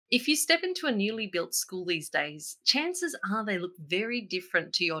If you step into a newly built school these days, chances are they look very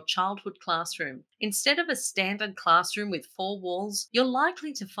different to your childhood classroom. Instead of a standard classroom with four walls, you're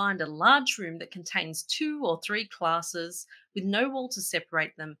likely to find a large room that contains two or three classes with no wall to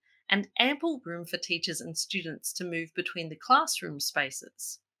separate them and ample room for teachers and students to move between the classroom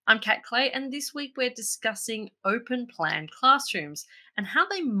spaces. I'm Kat Clay, and this week we're discussing open plan classrooms and how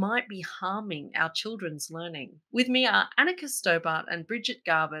they might be harming our children's learning. With me are Anika Stobart and Brigitte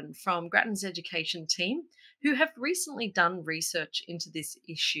Garbin from Grattan's education team, who have recently done research into this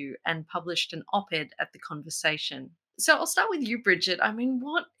issue and published an op-ed at The Conversation. So I'll start with you, Bridget.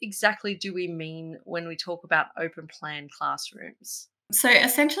 What exactly do we mean when we talk about open plan classrooms? So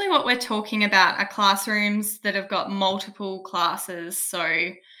essentially what we're talking about are classrooms that have got multiple classes.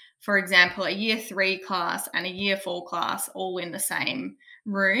 So for example, a year 3 class and a year 4 class all in the same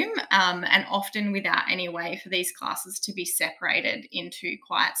room, and often without any way for these classes to be separated into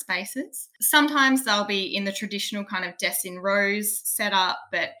quiet spaces. Sometimes they'll be in the traditional kind of desks in rows setup,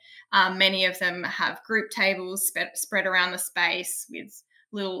 but many of them have group tables spread around the space with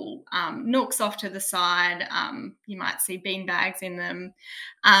little nooks off to the side. You might see bean bags in them,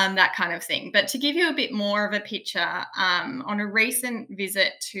 that kind of thing. But to give you a bit more of a picture, on a recent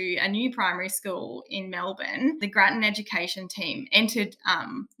visit to a new primary school in Melbourne, the Grattan education team entered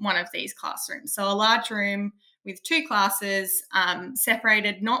one of these classrooms. So a large room with two classes,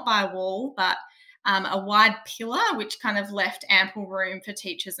 separated not by a wall, but a wide pillar, which kind of left ample room for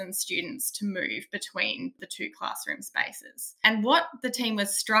teachers and students to move between the two classroom spaces. And what the team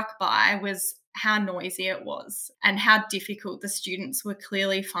was struck by was how noisy it was and how difficult the students were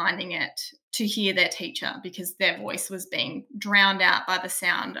clearly finding it to hear their teacher because their voice was being drowned out by the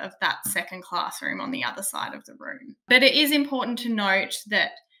sound of that second classroom on the other side of the room. But it is important to note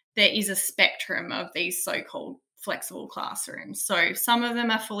that there is a spectrum of these so-called flexible classrooms. So some of them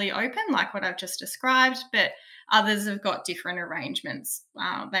are fully open, like what I've just described, but others have got different arrangements.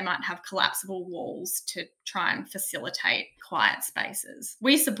 They might have collapsible walls to try and facilitate quiet spaces.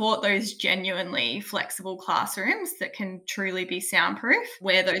 We support those genuinely flexible classrooms that can truly be soundproof,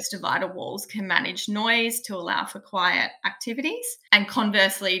 where those divider walls can manage noise to allow for quiet activities, and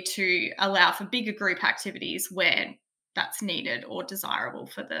conversely to allow for bigger group activities where that's needed or desirable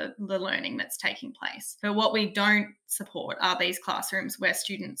for the learning that's taking place. But what we don't support are these classrooms where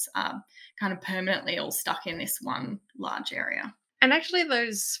students are kind of permanently all stuck in this one large area. And actually,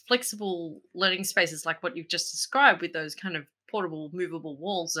 those flexible learning spaces, like what you've just described with those kind of portable, movable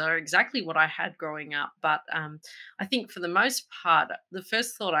walls, are exactly what I had growing up. But I think for the most part, the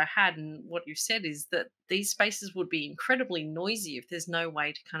first thought I had and what you've said is that these spaces would be incredibly noisy if there's no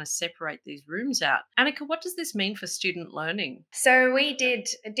way to kind of separate these rooms out. Annika, what does this mean for student learning? So we did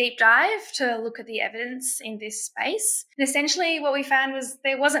a deep dive to look at the evidence in this space. And essentially what we found was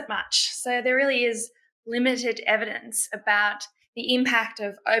there wasn't much. So there really is limited evidence about the impact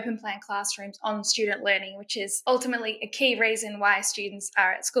of open plan classrooms on student learning, which is ultimately a key reason why students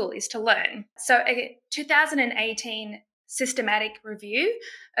are at school, is to learn. So a 2018 systematic review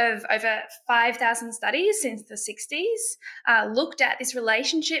of over 5,000 studies since the 60s looked at this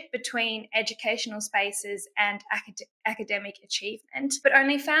relationship between educational spaces and academic achievement, but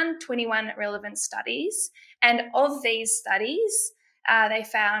only found 21 relevant studies. And of these studies, they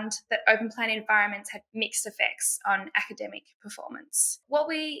found that open plan environments had mixed effects on academic performance. What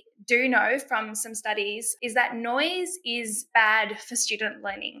we do know from some studies is that noise is bad for student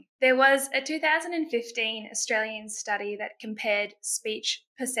learning. There was a 2015 Australian study that compared speech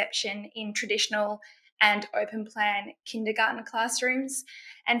perception in traditional and open plan kindergarten classrooms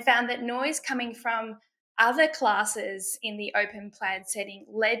and found that noise coming from other classes in the open plan setting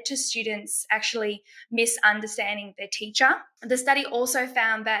led to students actually misunderstanding their teacher. The study also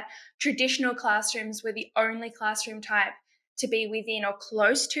found that traditional classrooms were the only classroom type to be within or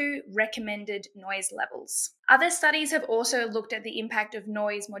close to recommended noise levels. Other studies have also looked at the impact of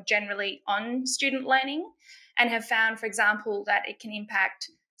noise more generally on student learning and have found, for example, that it can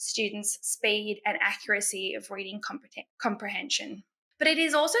impact students' speed and accuracy of reading comprehension. But it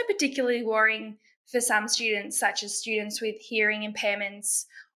is also particularly worrying for some students, such as students with hearing impairments,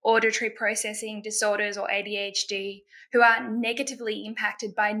 auditory processing disorders, or ADHD, who are negatively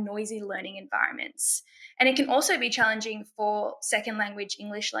impacted by noisy learning environments. And it can also be challenging for second language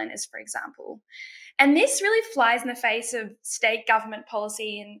English learners, for example. And this really flies in the face of state government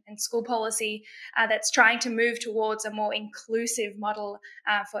policy and school policy that's trying to move towards a more inclusive model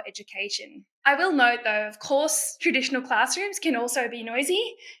for education. I will note, though, of course, traditional classrooms can also be noisy.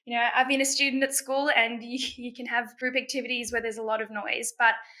 I've been a student at school and you can have group activities where there's a lot of noise,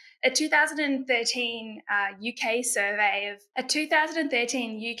 but A 2013 UK survey of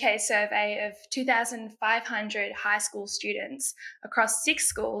 2,500 high school students across 6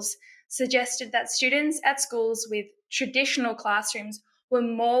 schools suggested that students at schools with traditional classrooms were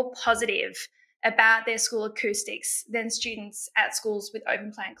more positive about their school acoustics than students at schools with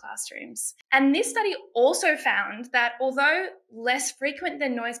open plan classrooms. And this study also found that although less frequent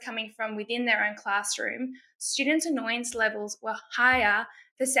than noise coming from within their own classroom, students' annoyance levels were higher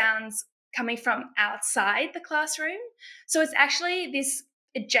for sounds coming from outside the classroom. So it's actually this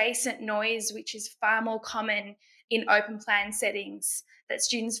adjacent noise, which is far more common in open plan settings, that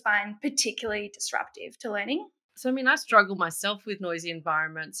students find particularly disruptive to learning. So, I mean, I struggle myself with noisy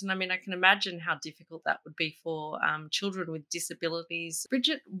environments. And I mean, I can imagine how difficult that would be for children with disabilities.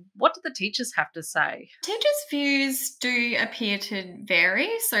 Bridget, what do the teachers have to say? Teachers' views do appear to vary.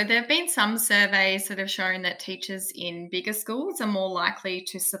 So there have been some surveys that have shown that teachers in bigger schools are more likely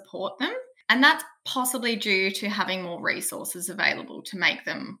to support them. And that's possibly due to having more resources available to make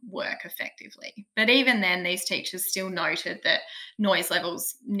them work effectively. But even then, these teachers still noted that noise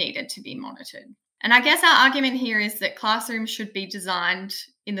levels needed to be monitored. And I guess our argument here is that classrooms should be designed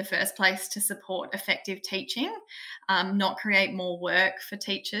in the first place to support effective teaching, not create more work for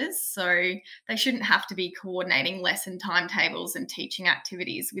teachers. So they shouldn't have to be coordinating lesson timetables and teaching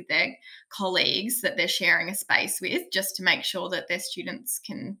activities with their colleagues that they're sharing a space with, just to make sure that their students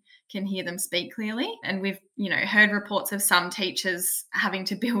can hear them speak clearly. And we've, heard reports of some teachers having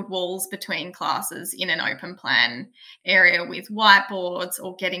to build walls between classes in an open plan area with whiteboards,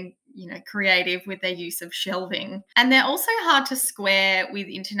 or getting, creative with their use of shelving. And they're also hard to square with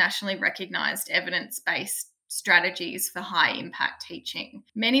internationally recognised evidence-based strategies for high impact teaching,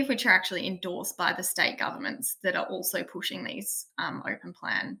 many of which are actually endorsed by the state governments that are also pushing these open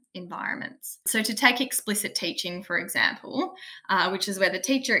plan environments. So to take explicit teaching, for example, which is where the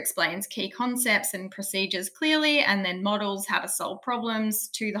teacher explains key concepts and procedures clearly and then models how to solve problems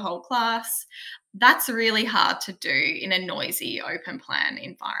to the whole class, that's really hard to do in a noisy open plan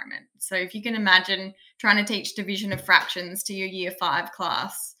environment. So if you can imagine trying to teach division of fractions to your year 5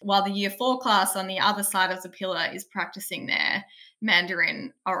 class, while the year 4 class on the other side of the pillar is practicing their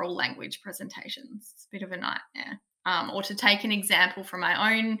Mandarin oral language presentations. It's a bit of a nightmare. Or to take an example from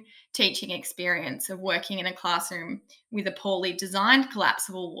my own teaching experience of working in a classroom with a poorly designed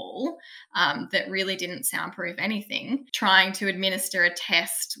collapsible wall that really didn't soundproof anything, trying to administer a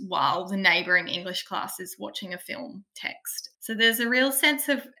test while the neighbouring English class is watching a film text. So there's a real sense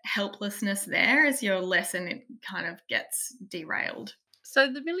of helplessness there as your lesson kind of gets derailed.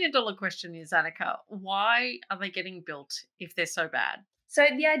 So the $1 million question is, Anika, why are they getting built if they're so bad? So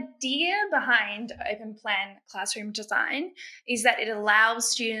the idea behind open plan classroom design is that it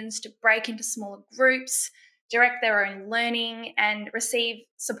allows students to break into smaller groups, direct their own learning, and receive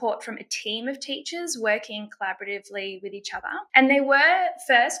support from a team of teachers working collaboratively with each other. And they were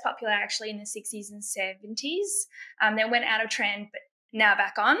first popular actually in the 60s and 70s. They went out of trend, but now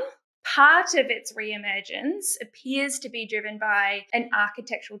back on. Part of its re-emergence appears to be driven by an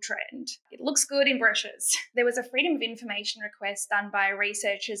architectural trend. It looks good in brochures. There was a Freedom of Information request done by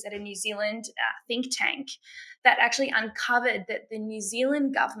researchers at a New Zealand think tank that actually uncovered that the New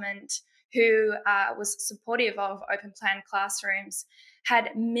Zealand government, who was supportive of open plan classrooms,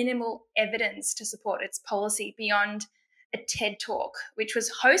 had minimal evidence to support its policy beyond a TED Talk, which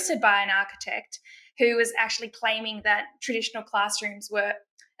was hosted by an architect who was actually claiming that traditional classrooms were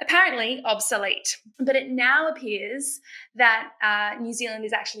apparently obsolete. But it now appears that New Zealand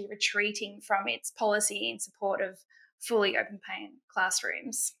is actually retreating from its policy in support of fully open plan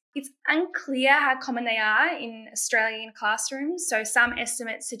classrooms. It's unclear how common they are in Australian classrooms. So some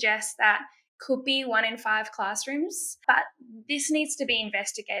estimates suggest that could be 1 in 5 classrooms, but this needs to be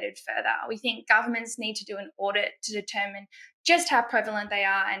investigated further. We think governments need to do an audit to determine just how prevalent they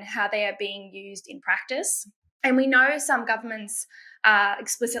are and how they are being used in practice. And we know some governments are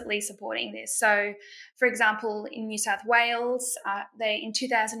explicitly supporting this. So, for example, in New South Wales, in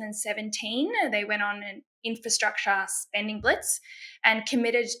 2017, they went on an infrastructure spending blitz and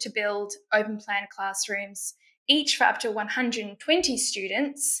committed to build open plan classrooms, each for up to 120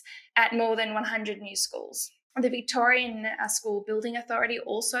 students at more than 100 new schools. The Victorian School Building Authority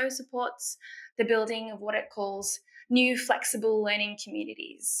also supports the building of what it calls new flexible learning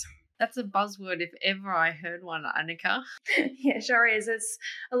communities. That's a buzzword if ever I heard one, Anika. Yeah, sure is. It's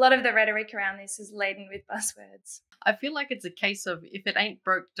a lot of the rhetoric around this is laden with buzzwords. I feel like it's a case of if it ain't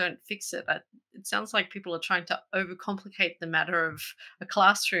broke, don't fix it. It sounds like people are trying to overcomplicate the matter of a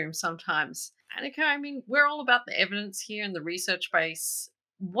classroom sometimes. Anika, I mean, we're all about the evidence here and the research base.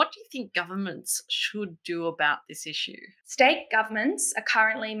 What do you think governments should do about this issue? State governments are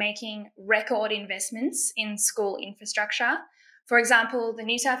currently making record investments in school infrastructure. For example, the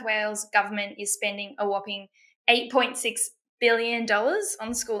New South Wales government is spending a whopping $8.6 billion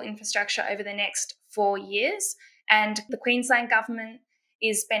on school infrastructure over the next 4 years. And the Queensland government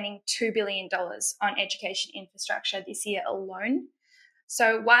is spending $2 billion on education infrastructure this year alone.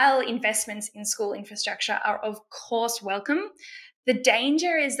 So while investments in school infrastructure are of course welcome, the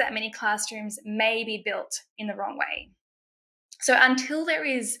danger is that many classrooms may be built in the wrong way. So until there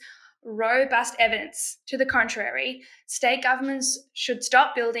is robust evidence to the contrary, state governments should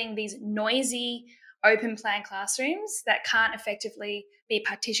stop building these noisy open plan classrooms that can't effectively be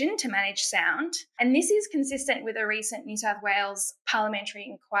partitioned to manage sound. And this is consistent with a recent New South Wales parliamentary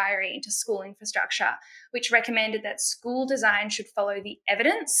inquiry into school infrastructure, which recommended that school design should follow the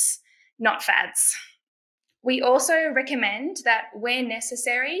evidence, not fads. We also recommend that where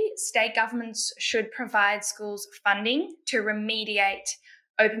necessary, state governments should provide schools funding to remediate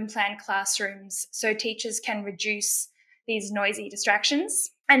open plan classrooms so teachers can reduce these noisy distractions.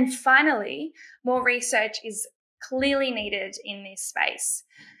 And finally, more research is clearly needed in this space.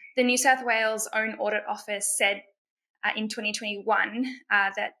 The New South Wales Own Audit Office said in 2021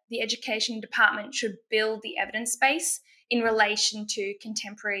 that the Education Department should build the evidence base in relation to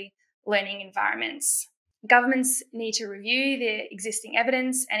contemporary learning environments. Governments need to review the existing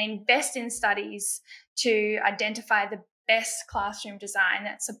evidence and invest in studies to identify the best classroom design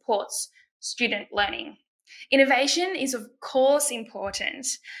that supports student learning. Innovation is, of course, important,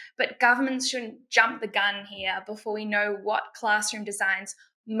 but governments shouldn't jump the gun here before we know what classroom designs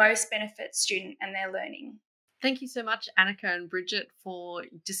most benefit student and their learning. Thank you so much, Anika and Brigitte, for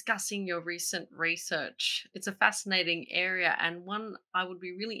discussing your recent research. It's a fascinating area and one I would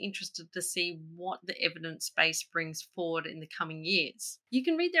be really interested to see what the evidence base brings forward in the coming years. You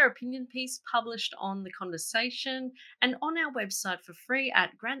can read their opinion piece published on The Conversation and on our website for free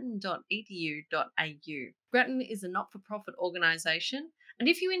at grattan.edu.au. Grattan is a not-for-profit organisation, and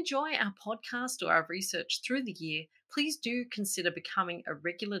if you enjoy our podcast or our research through the year, please do consider becoming a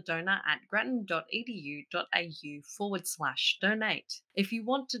regular donor at grattan.edu.au/donate. If you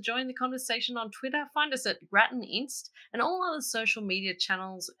want to join the conversation on Twitter, find us at Grattan Inst and all other social media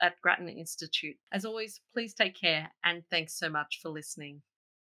channels at Grattan Institute. As always, please take care and thanks so much for listening.